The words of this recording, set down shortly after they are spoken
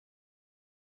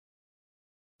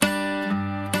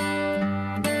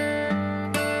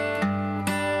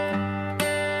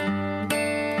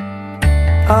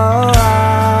Oh,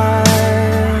 I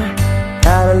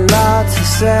had a lot to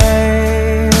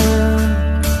say.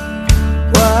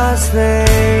 Was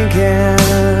thinking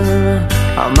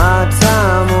of my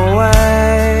time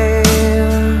away.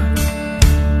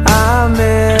 I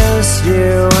miss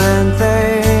you when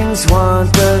things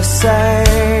weren't the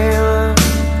same.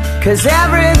 'Cause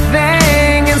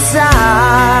everything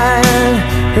inside,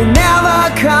 it never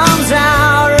comes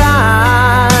out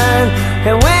right.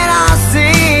 And when I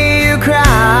see you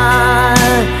cry,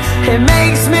 it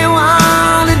makes me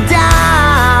wanna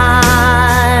die.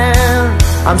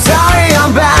 I'm sorry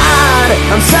I'm bad,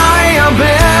 I'm sorry I'm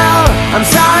Bill. I'm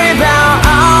sorry about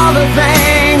all the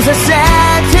things I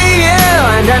said to you.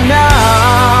 And I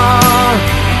know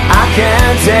I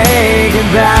can't take it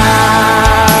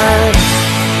back.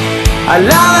 I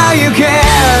love how you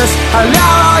kiss, I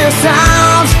love all your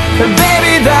sounds. And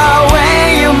baby, the way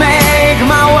you make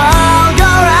my world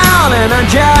go round. And I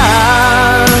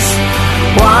just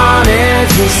wanted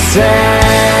to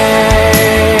say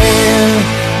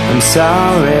I'm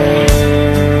sorry.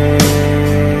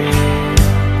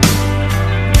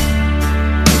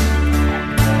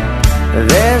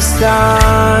 This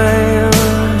time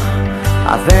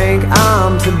I think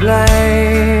I'm to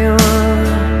blame.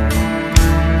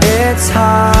 It's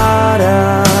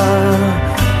harder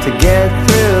to get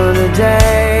through the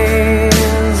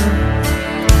days.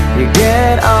 You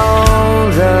get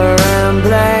older and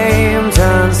blame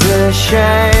turns to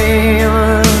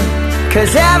shame.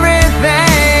 'Cause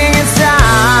everything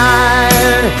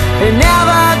inside, it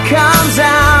never comes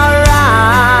out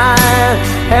right.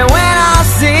 And when I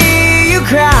see you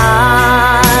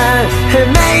cry, it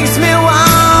makes me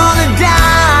wanna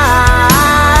die.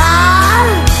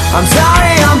 I'm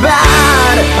sorry I'm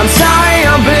bad, I'm sorry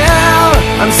I'm Bill.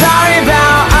 I'm sorry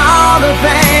about all the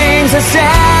things I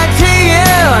said to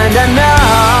you. And I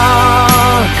know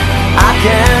I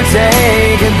can't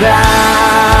take it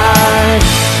back.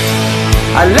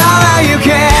 I love how you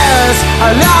kiss, I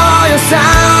love all your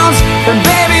sounds. And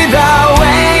baby, the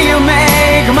way you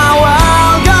make my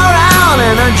world go round.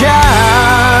 And I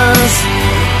just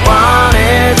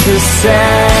wanted to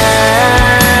say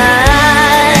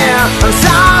I'm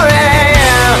sorry.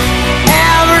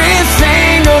 Every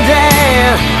single day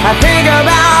I think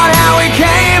about how we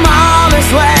came all this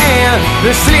way.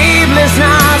 The sleepless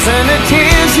nights and the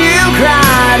tears you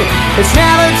cried. It's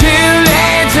never too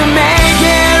late to make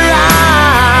it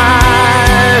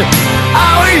right.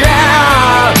 Oh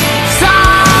yeah.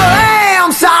 Sorry,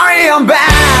 I'm sorry I'm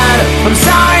bad. I'm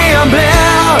sorry I'm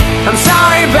Bill. I'm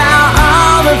sorry about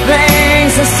all the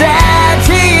things I said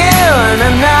to you. And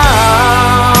I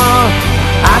know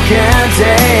I can't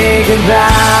take it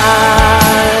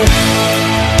back.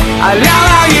 I love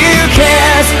how you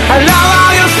kiss, I love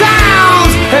all your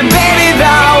sounds. And baby,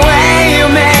 the way you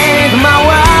make my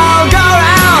world go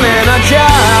round. And I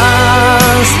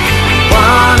just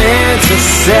wanted to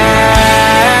say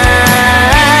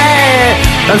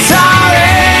I'm sorry.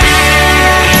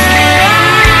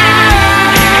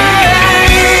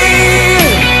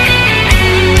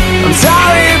 I'm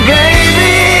sorry,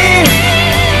 baby.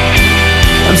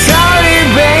 I'm sorry,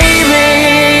 baby.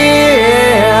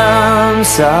 I'm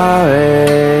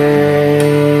sorry.